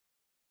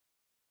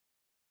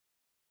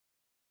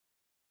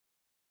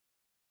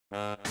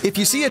If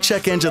you see a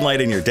check engine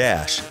light in your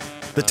dash,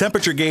 the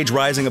temperature gauge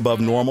rising above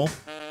normal,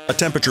 a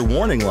temperature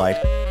warning light,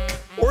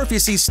 or if you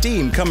see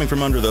steam coming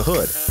from under the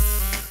hood,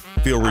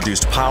 feel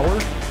reduced power,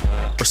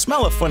 or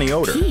smell a funny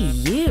odor,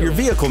 your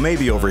vehicle may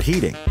be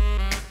overheating.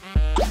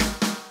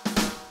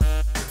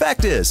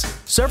 Fact is,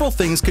 several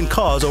things can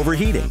cause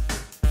overheating: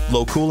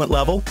 low coolant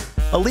level,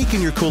 a leak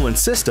in your coolant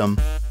system,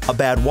 a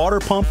bad water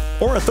pump,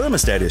 or a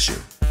thermostat issue.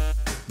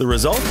 The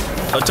result?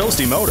 A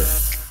toasty motor.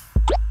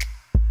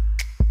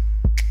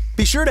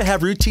 Be sure to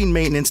have routine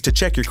maintenance to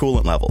check your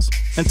coolant levels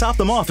and top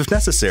them off if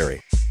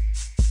necessary.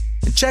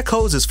 And check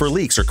hoses for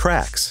leaks or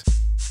cracks.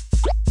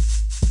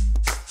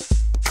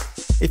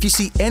 If you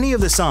see any of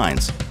the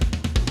signs,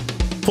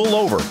 pull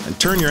over and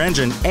turn your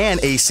engine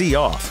and AC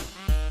off.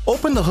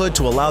 Open the hood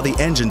to allow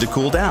the engine to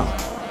cool down.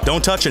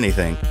 Don't touch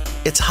anything.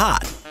 It's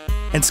hot.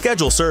 And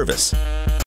schedule service.